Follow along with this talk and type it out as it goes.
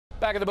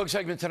Back at the book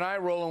segment tonight,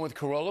 rolling with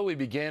Carolla. We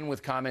begin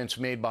with comments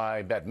made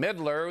by Bette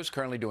Midler, who's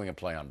currently doing a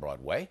play on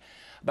Broadway,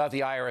 about the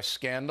IRS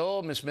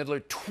scandal. Miss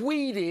Midler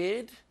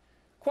tweeted,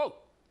 quote,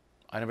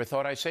 "I never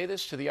thought I'd say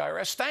this to the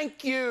IRS.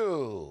 Thank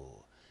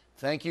you.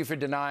 Thank you for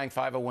denying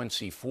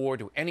 501c4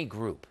 to any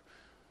group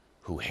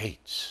who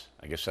hates."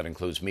 I guess that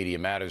includes Media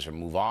Matters or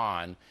Move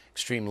On,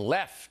 extreme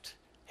left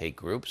hate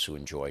groups who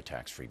enjoy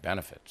tax-free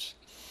benefits.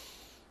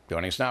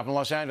 Joining us now from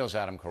Los Angeles,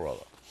 Adam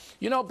Carolla.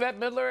 You know Bette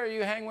Midler?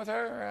 You hang with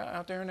her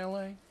out there in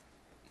L.A.?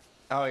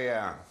 Oh,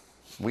 yeah.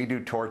 We do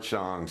torch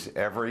songs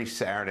every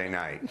Saturday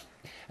night.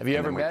 Have you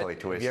ever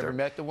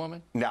met the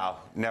woman? No,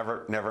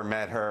 never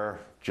met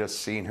her. Just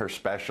seen her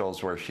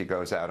specials where she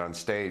goes out on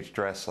stage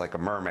dressed like a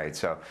mermaid.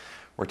 So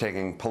we're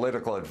taking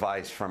political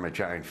advice from a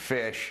giant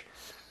fish.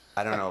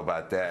 I don't know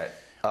about that.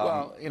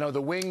 Well, you know,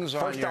 the wings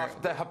on First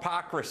off, the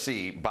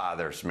hypocrisy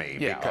bothers me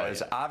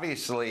because yeah.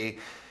 Obviously,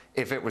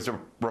 if it was a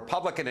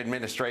Republican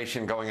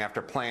administration going after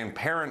Planned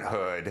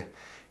Parenthood,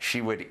 she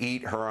would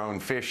eat her own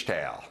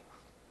fishtail.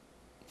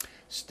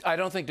 I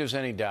don't think there's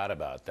any doubt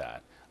about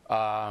that.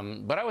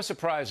 But I was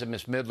surprised that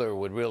Miss Midler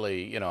would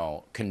really, you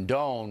know,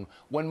 condone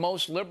when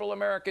most liberal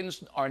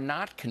Americans are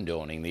not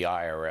condoning the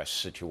IRS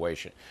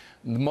situation.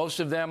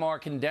 Most of them are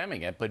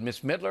condemning it, but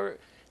Miss Midler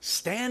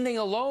standing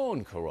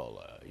alone,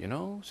 Carolla, you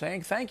know,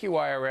 saying thank you,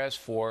 IRS,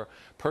 for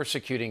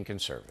persecuting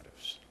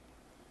conservatives.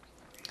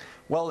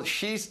 Well,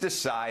 she's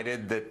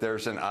decided that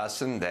there's an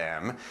us and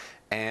them,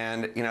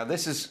 and, you know,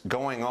 this is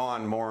going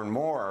on more and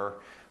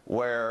more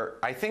where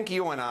I think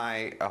you and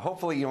I,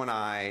 hopefully you and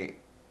I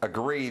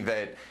agree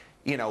that,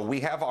 you know,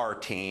 we have our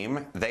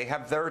team, they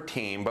have their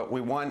team, but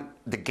we want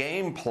the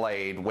game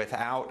played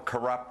without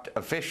corrupt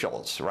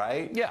officials,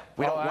 right? Yeah,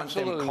 we don't want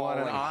absolutely. them calling.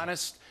 We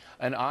want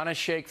an honest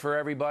shake for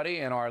everybody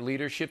and our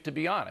leadership to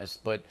be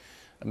honest, but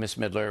Miss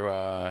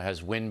Midler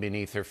has wind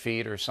beneath her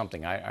feet or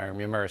something. I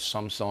remember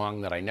some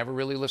song that I never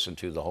really listened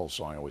to the whole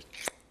song. I always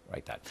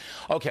write that.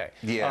 Okay.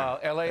 Yeah.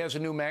 L.A. has a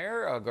new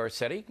mayor,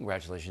 Garcetti.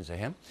 Congratulations to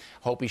him.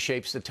 Hope he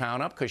shapes the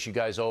town up because you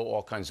guys owe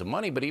all kinds of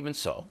money. But even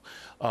so,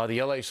 the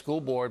L.A.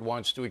 School Board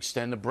wants to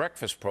extend the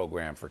breakfast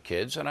program for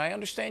kids, and I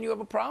understand you have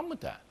a problem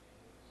with that.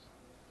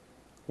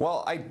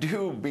 Well, I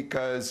do,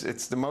 because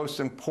it's the most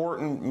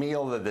important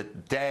meal of the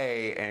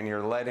day, and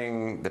you're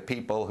letting the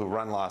people who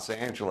run Los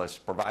Angeles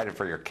provide it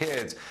for your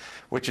kids,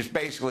 which is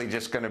basically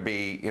just going to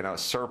be, you know,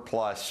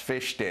 surplus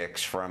fish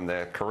sticks from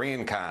the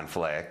Korean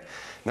conflict.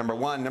 Number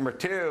one. Number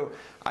two,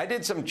 I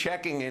did some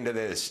checking into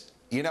this.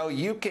 You know,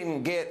 you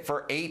can get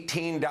for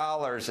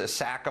 $18 a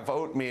sack of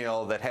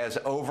oatmeal that has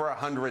over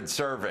 100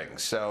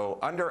 servings, so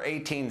under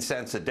 18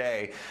 cents a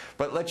day,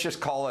 but let's just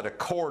call it a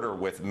quarter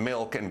with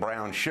milk and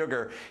brown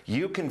sugar.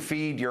 You can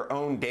feed your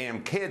own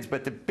damn kids,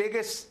 but the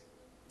biggest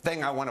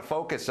thing I want to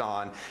focus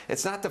on,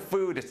 it's not the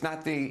food, it's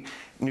not the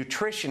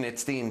nutrition,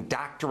 it's the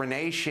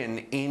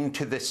indoctrination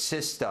into the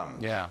system.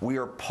 Yeah. We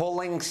are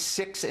pulling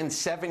 6 and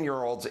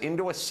 7-year-olds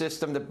into a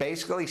system that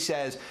basically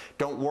says,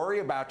 don't worry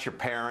about your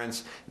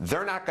parents,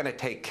 they're not going to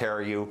take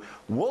care of you,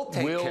 we'll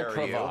take care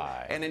of you.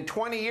 And in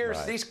 20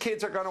 years, these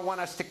kids are going to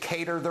want us to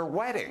cater their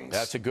weddings.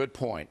 That's a good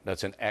point.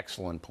 That's an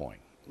excellent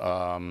point.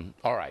 All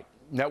right.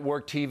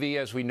 Network TV,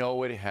 as we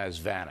know it, has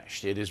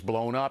vanished. It is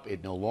blown up.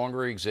 It no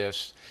longer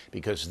exists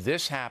because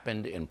this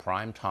happened in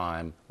prime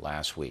time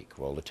last week.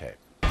 Roll the tape.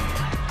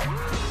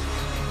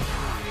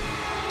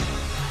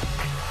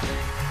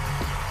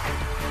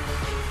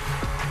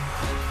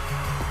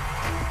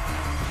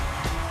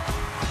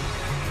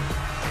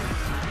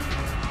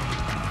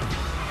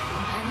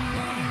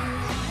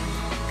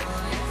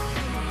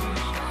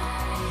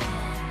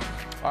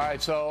 All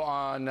right, so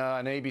on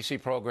an ABC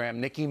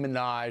program, Nicki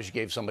Minaj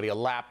gave somebody a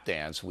lap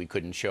dance we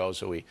couldn't show,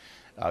 so we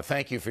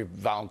thank you for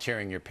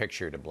volunteering your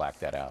picture to black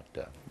that out,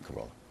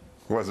 Carolla.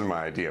 Wasn't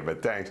my idea,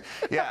 but thanks.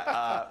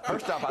 Yeah,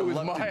 first off, I'd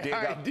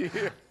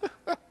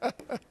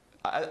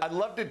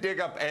love to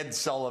dig up Ed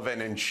Sullivan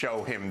and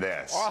show him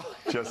this,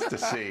 just to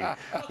see.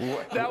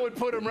 That would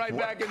put him right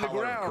back in the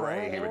ground.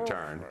 Gray he would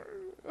turn.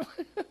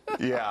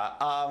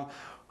 Yeah.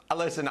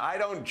 Listen, I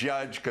don't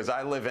judge because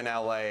I live in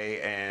L.A.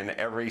 and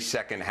every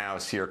second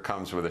house here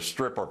comes with a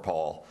stripper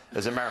pole.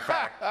 As a matter of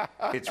fact,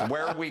 it's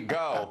where we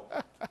go.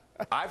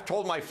 I've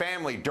told my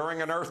family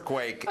during an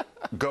earthquake,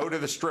 go to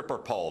the stripper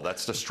pole.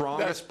 That's the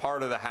strongest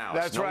part of the house.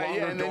 That's no right,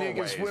 yeah, and then you can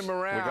doorways. swim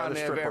around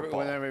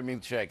when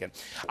everything's shaking.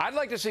 I'd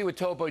like to see what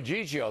Topo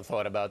Gigio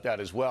thought about that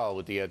as well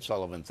with the Ed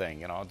Sullivan thing,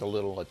 you know, the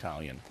little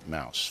Italian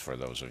mouse, for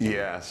those of you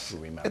who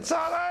remember. It's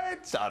all right,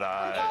 it's all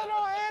right.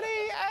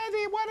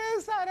 Eddie, what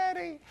is that,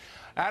 Eddie?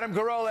 Adam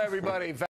Carolla, everybody.